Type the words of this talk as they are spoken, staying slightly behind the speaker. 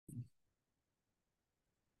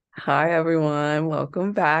Hi everyone,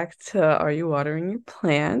 welcome back to Are You Watering Your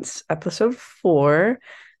Plants, episode 4.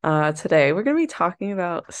 Today we're going to be talking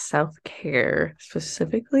about self-care,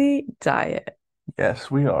 specifically diet.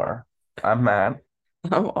 Yes, we are. I'm Matt,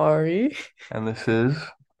 I'm Ari. and this is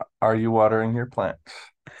Are You Watering Your Plants?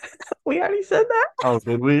 We already said that. Oh,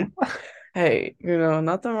 did we? Hey,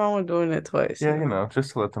 nothing wrong with doing it twice, Yeah,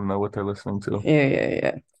 just to let them know what they're listening to.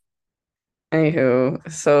 Yeah.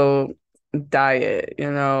 Anywho, so diet,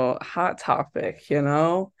 hot topic,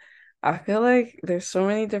 I feel like there's so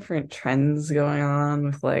many different trends going on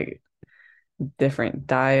with like different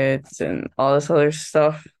diets and all this other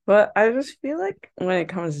stuff. But I just feel like when it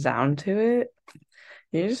comes down to it,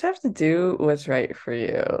 you just have to do what's right for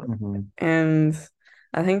you. Hmm. And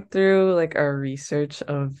I think through like our research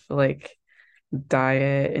of like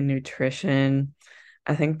diet and nutrition,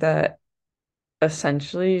 I think that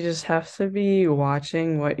essentially you just have to be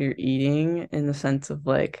watching what you're eating in the sense of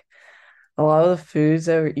like a lot of the foods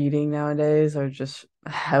that we're eating nowadays are just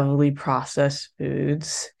heavily processed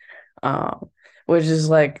foods, which is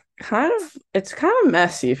like it's kind of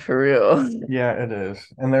messy for real. Yeah, it is.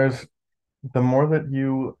 And the more that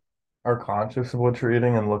you are conscious of what you're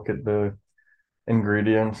eating and look at the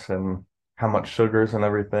ingredients and how much sugars and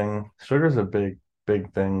everything, sugar's a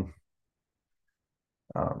big thing.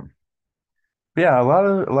 Um, but yeah, a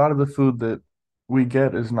lot of the food that we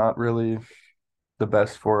get is not really the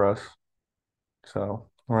best for us. So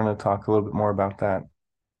we're going to talk a little bit more about that.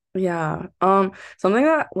 Yeah. Something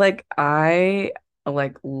that like I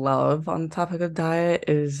like love on the topic of diet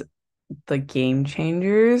is the Game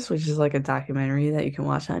Changers, which is like a documentary that you can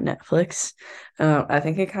watch on Netflix. I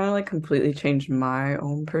think it kind of like completely changed my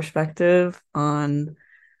own perspective on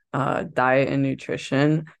diet and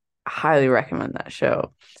nutrition. Highly recommend that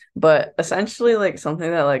show. But essentially, like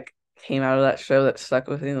something that like came out of that show that stuck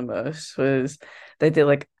with me the most was they did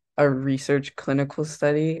like a research clinical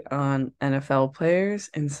study on NFL players,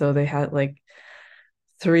 and so they had like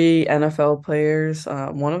three NFL players.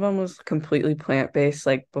 One of them was completely plant-based,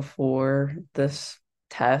 like before this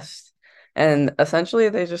test. And essentially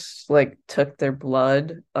they just like took their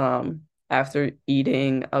blood after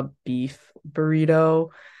eating a beef burrito,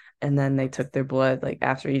 and then they took their blood like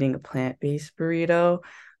after eating a plant-based burrito.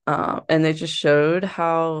 And they just showed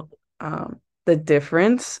how the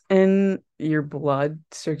difference in your blood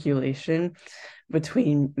circulation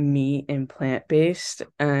between meat and plant-based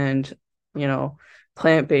and you know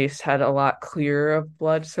plant-based had a lot clearer of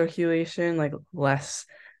blood circulation, like less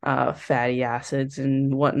fatty acids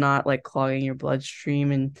and whatnot, like clogging your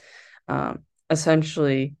bloodstream. And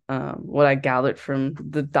essentially, what I gathered from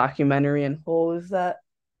the documentary in whole is that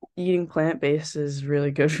eating plant-based is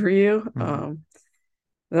really good for you. Mhm.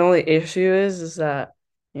 The only issue is that,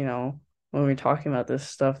 you know, when we're talking about this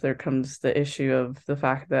stuff, there comes the issue of the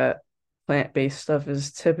fact that plant-based stuff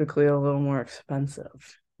is typically a little more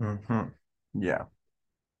expensive. Hmm. Yeah,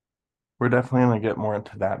 we're definitely going to get more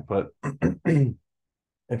into that. But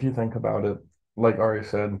if you think about it, like Ari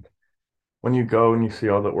said, when you go and you see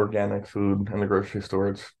all the organic food in the grocery store,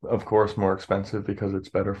 it's of course more expensive because it's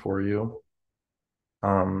better for you.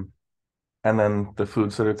 Um, and then the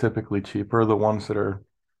foods that are typically cheaper are the ones that are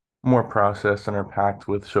more processed and are packed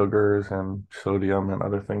with sugars and sodium and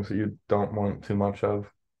other things that you don't want too much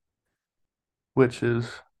of, which is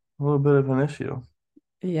a little bit of an issue.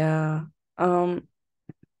 Yeah. Um,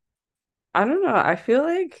 I don't know. I feel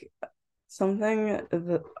like something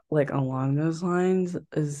that, like along those lines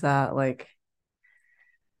is that like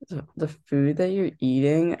the food that you're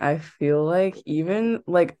eating, I feel like even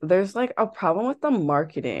like there's like a problem with the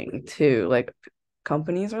marketing too. Like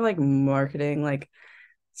companies are like marketing like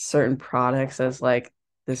certain products as like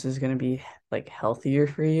this is gonna be like healthier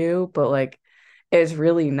for you, but like it's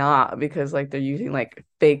really not because like they're using like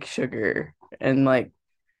fake sugar and like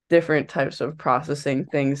different types of processing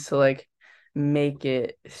things to like make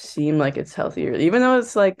it seem like it's healthier. Even though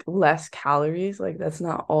it's like less calories, like that's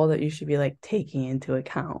not all that you should be like taking into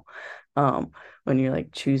account when you're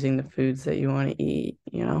like choosing the foods that you want to eat.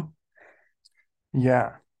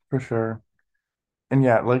 Yeah, for sure. And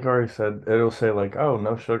yeah, like Ari said, it'll say like, oh,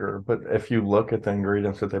 no sugar. But if you look at the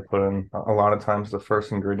ingredients that they put in, a lot of times the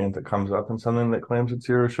first ingredient that comes up in something that claims it's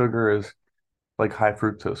zero sugar is like high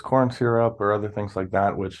fructose corn syrup or other things like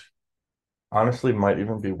that, which honestly might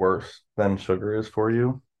even be worse than sugar is for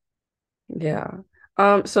you. Yeah.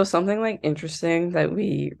 So something like interesting that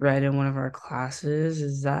we read in one of our classes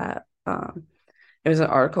is that it was an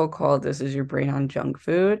article called "This is Your Brain on Junk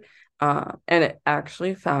Food." And it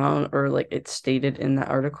actually found, or like it stated in the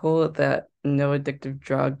article, that no addictive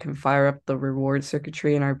drug can fire up the reward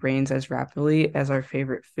circuitry in our brains as rapidly as our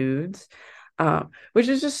favorite foods. Which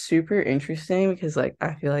is just super interesting because like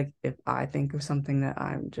I feel like if I think of something that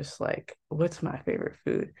I'm just like, what's my favorite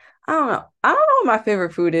food? I don't know. I don't know what my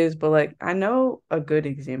favorite food is, but like I know a good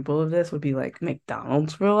example of this would be like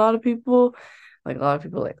McDonald's for a lot of people. Like a lot of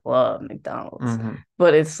people like love McDonald's. Hmm.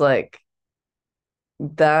 But it's like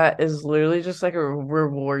that is literally just like a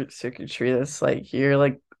reward circuitry that's like you're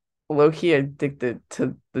like low-key addicted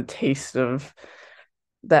to the taste of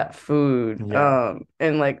that food Yeah,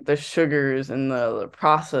 and like the sugars and the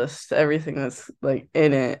processed everything that's like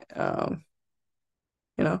in it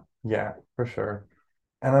you know. yeah, for sure.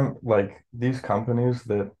 And I'm like these companies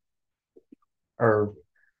that are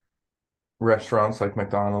restaurants like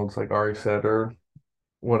McDonald's, like Ari said, or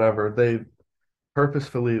whatever, they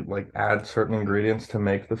purposefully like add certain ingredients to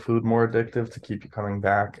make the food more addictive to keep you coming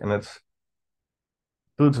back. And it's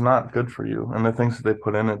food's not good for you. And the things that they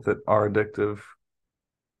put in it that are addictive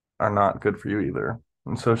are not good for you either.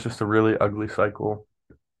 And so it's just a really ugly cycle.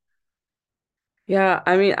 Yeah,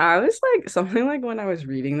 I mean I was like something like when I was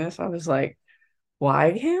reading this I was like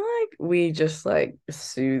why can't like we just like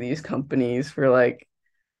sue these companies for like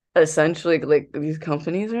essentially like these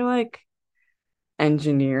companies are like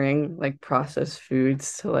engineering like processed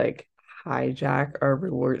foods to like hijack our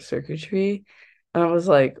reward circuitry. And I was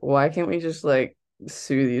like, why can't we just like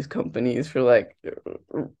sue these companies for like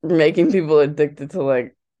making people addicted to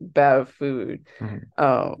like bad food?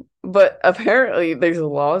 Mhm. But apparently there's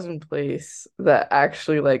laws in place that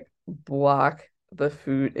actually like block the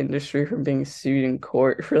food industry from being sued in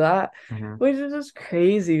court for that, Mhm. which is just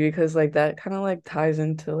crazy because like that kind of like ties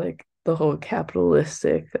into like the whole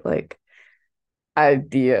capitalistic like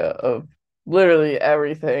idea of literally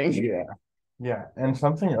everything. Yeah. Yeah. And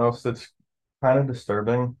something else that's kind of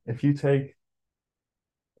disturbing, if you take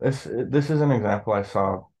this is an example I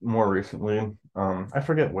saw more recently. I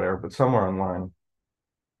forget where, but somewhere online.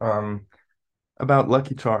 Um, about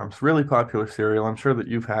Lucky Charms, really popular cereal. I'm sure that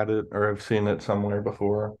you've had it or have seen it somewhere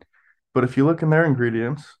before. But if you look in their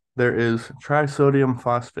ingredients, there is trisodium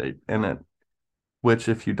phosphate in it, which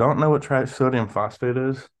if you don't know what trisodium phosphate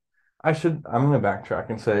is, I'm going to backtrack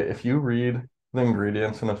and say if you read the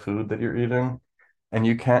ingredients in a food that you're eating and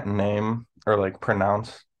you can't name or like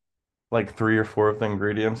pronounce like three or four of the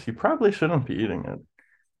ingredients, you probably shouldn't be eating it.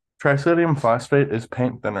 Trisodium phosphate is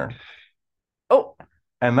paint thinner, Oh,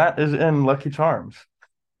 and that is in Lucky Charms.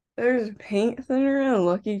 there's paint thinner and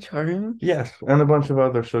Lucky Charms. Yes, and a bunch of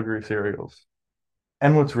other sugary cereals.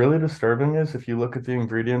 And what's really disturbing is if you look at the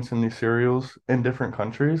ingredients in these cereals in different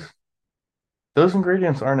countries, those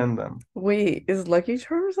ingredients aren't in them. Wait, is Lucky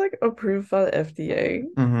Charms like approved by the FDA?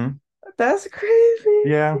 Hmm. That's crazy.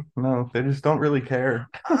 Yeah, no, they just don't really care.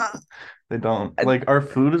 Uh, They don't. I- Like our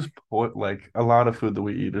food is po like a lot of food that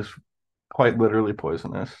we eat is quite literally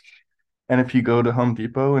poisonous. And if you go to Home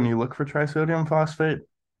Depot and you look for trisodium phosphate,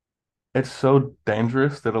 it's so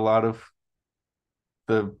dangerous that a lot of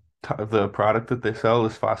the product that they sell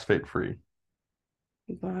is phosphate free.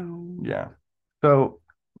 wow. Yeah. So,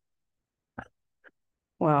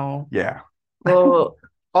 Wow. yeah. Well,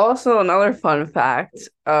 also another fun fact,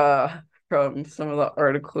 from some of the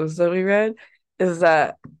articles that we read is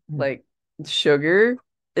that like sugar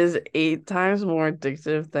is 8 times more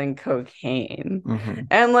addictive than cocaine. Hmm.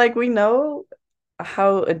 And like we know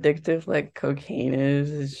how addictive like cocaine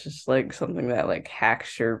is. It's just like something that like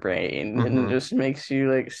hacks your brain and Hmm. just makes you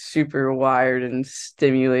like super wired and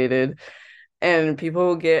stimulated. And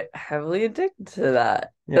people get heavily addicted to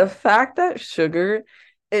that. The Yeah. fact that sugar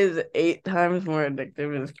is 8 times more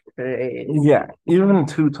addictive is crazy. Yeah. Even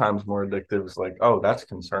 2 times more addictive is like, oh, that's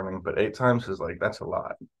concerning, but 8 times is like, that's a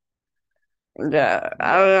lot. Yeah,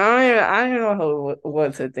 I don't even know how,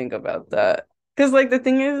 what to think about that. Because like the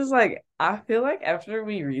thing is like I feel like after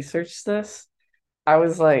we researched this, I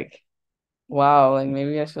was like, wow, like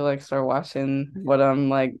maybe I should like start watching what I'm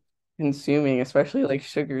like consuming, especially like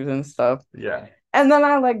sugars and stuff. Yeah. And then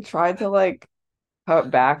I like tried to like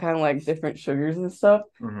cut back on like different sugars and stuff.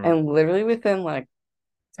 Hmm. And literally within like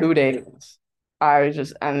 2 days, I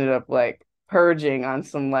just ended up like purging on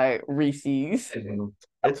some like Reese's. Hmm.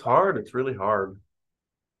 It's hard. It's really hard.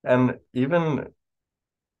 And even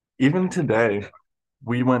today,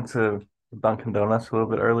 we went to Dunkin' Donuts a little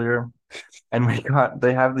bit earlier, and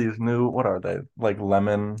they have these new, what are they? Like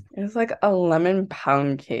lemon. It was like a lemon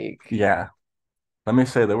pound cake. Yeah. Let me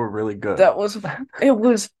say they were really good. That was it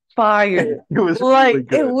was fire. It was really Like it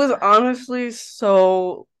good. was honestly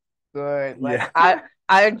so good. Like Yeah.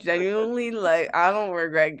 I genuinely like I don't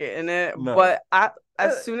regret getting it, No. but I Uh,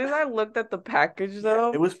 as soon as I looked at the package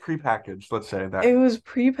though, It was prepackaged, let's say that. it was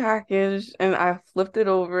pre-packaged and I flipped it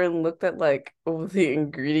over and looked at like all the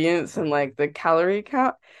ingredients and like the calorie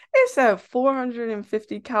count. It said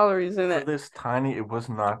 450 calories in For it. this tiny, it was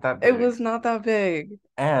not that It big. was not that big.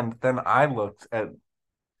 And then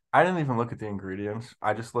I didn't even look at the ingredients.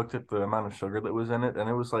 I just looked at the amount of sugar that was in it, and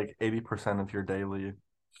it was like 80% of your daily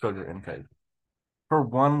sugar intake for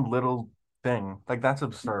one little thing. Like, that's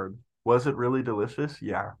absurd. Was it really delicious?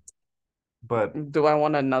 Yeah. But Do I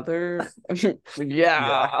want another?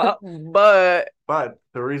 yeah. Yeah, but But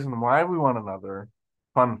the reason why we want another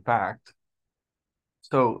fun fact,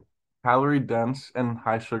 so calorie dense and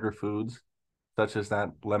high sugar foods, such as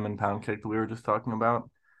that lemon pound cake that we were just talking about,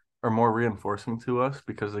 are more reinforcing to us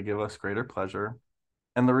because they give us greater pleasure.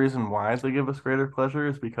 And the reason why they give us greater pleasure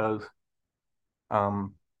is because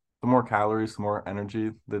um, the more calories, the more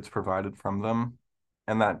energy that's provided from them,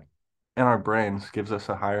 and that in our brains gives us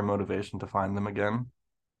a higher motivation to find them again.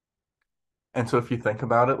 And so if you think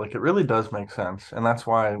about it, like it really does make sense. And that's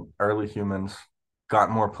why early humans got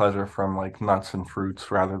more pleasure from like nuts and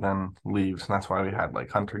fruits rather than leaves. And that's why we had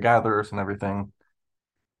like hunter-gatherers and everything.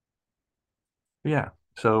 But yeah.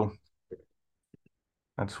 So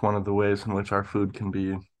that's one of the ways in which our food can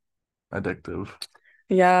be addictive.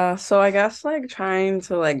 yeah, so I guess like trying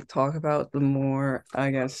to like talk about the more,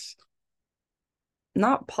 I guess,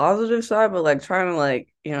 not positive side, but like trying to like,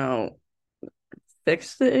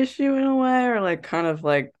 fix the issue in a way, or like kind of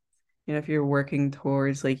like, if you're working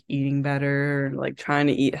towards like eating better, or, like trying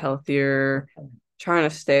to eat healthier, trying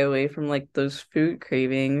to stay away from like those food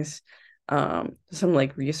cravings. Some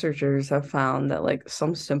like researchers have found that like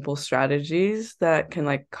some simple strategies that can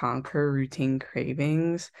like conquer routine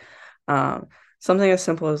cravings. Um, Something as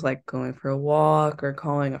simple as like going for a walk or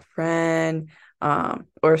calling a friend,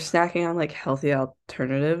 or snacking on like healthy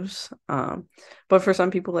alternatives. But for some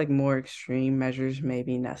people, like more extreme measures may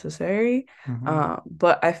be necessary. Hmm.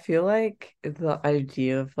 But I feel like the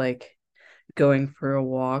idea of like going for a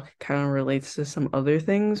walk kind of relates to some other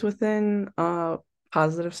things within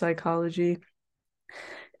positive psychology,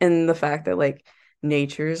 and the fact that like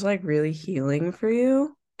nature is like really healing for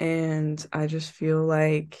you. And I just feel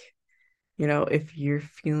like if you're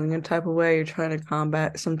feeling a type of way, you're trying to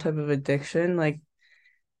combat some type of addiction, like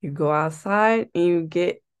you go outside and you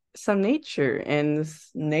get some nature, and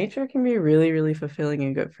this nature can be really, really fulfilling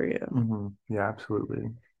and good for you. Yeah, absolutely.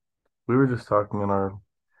 We were just talking in our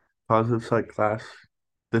positive psych class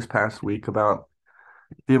this past week about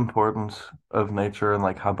the importance of nature and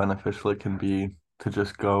like how beneficial it can be to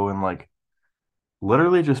just go and like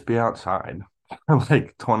literally just be outside for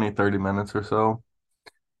like 20, 30 minutes or so.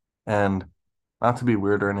 And not to be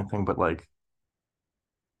weird or anything, but like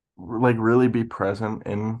really be present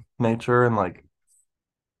in nature and like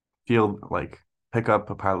feel like pick up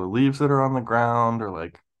a pile of leaves that are on the ground or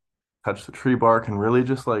like touch the tree bark and really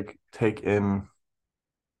just like take in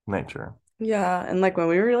nature. Yeah, and like when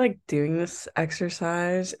we were like doing this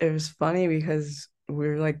exercise, it was funny because we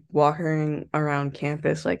were like walking around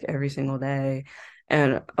campus like every single day,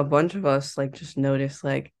 and a bunch of us like just noticed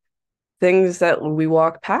like things that we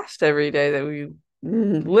walk past every day that we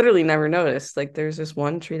literally never noticed. Like there's this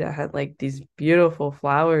one tree that had like these beautiful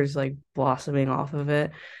flowers like blossoming off of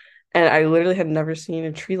it. And I literally had never seen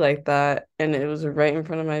a tree like that. And it was right in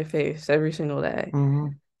front of my face every single day. Hmm.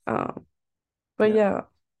 Um, but Yeah. yeah,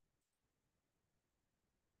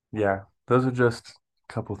 Yeah. Those are just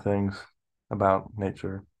a couple things about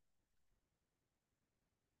nature.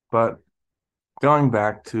 But going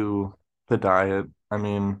back to the diet, I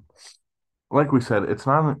mean, like we said, it's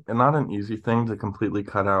not an easy thing to completely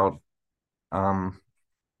cut out um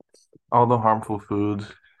all the harmful foods,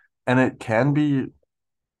 and it can be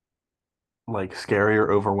like scary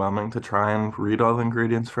or overwhelming to try and read all the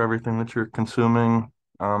ingredients for everything that you're consuming.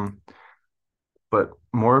 Um, but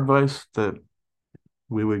more advice that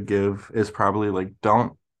we would give is probably like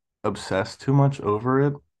don't obsess too much over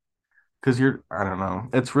it because I don't know,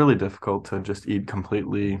 it's really difficult to just eat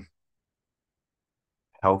completely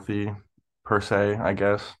healthy per se, I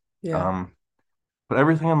guess. yeah. Um, but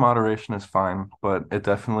everything in moderation is fine, but it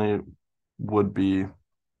definitely would be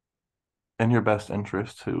in your best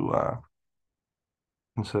interest to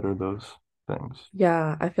consider those things.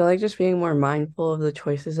 Yeah, I feel like just being more mindful of the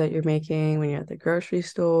choices that you're making when you're at the grocery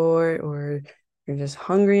store, or you're just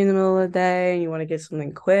hungry in the middle of the day and you want to get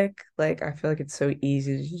something quick. Like, I feel like it's so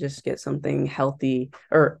easy to just get something healthy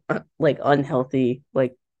or like unhealthy,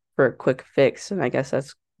 like for a quick fix. And I guess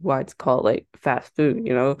that's why it's called like fast food,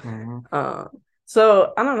 you know? Hmm. Uh,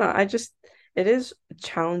 so I don't know. I just, it is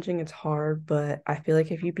challenging, it's hard, but I feel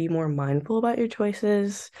like if you be more mindful about your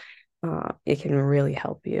choices, it can really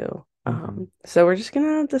help you. Hmm. So we're just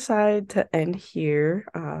gonna decide to end here.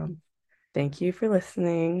 Thank you for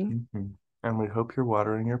listening. Hmm. And we hope you're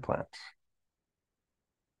watering your plants.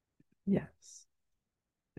 Yes.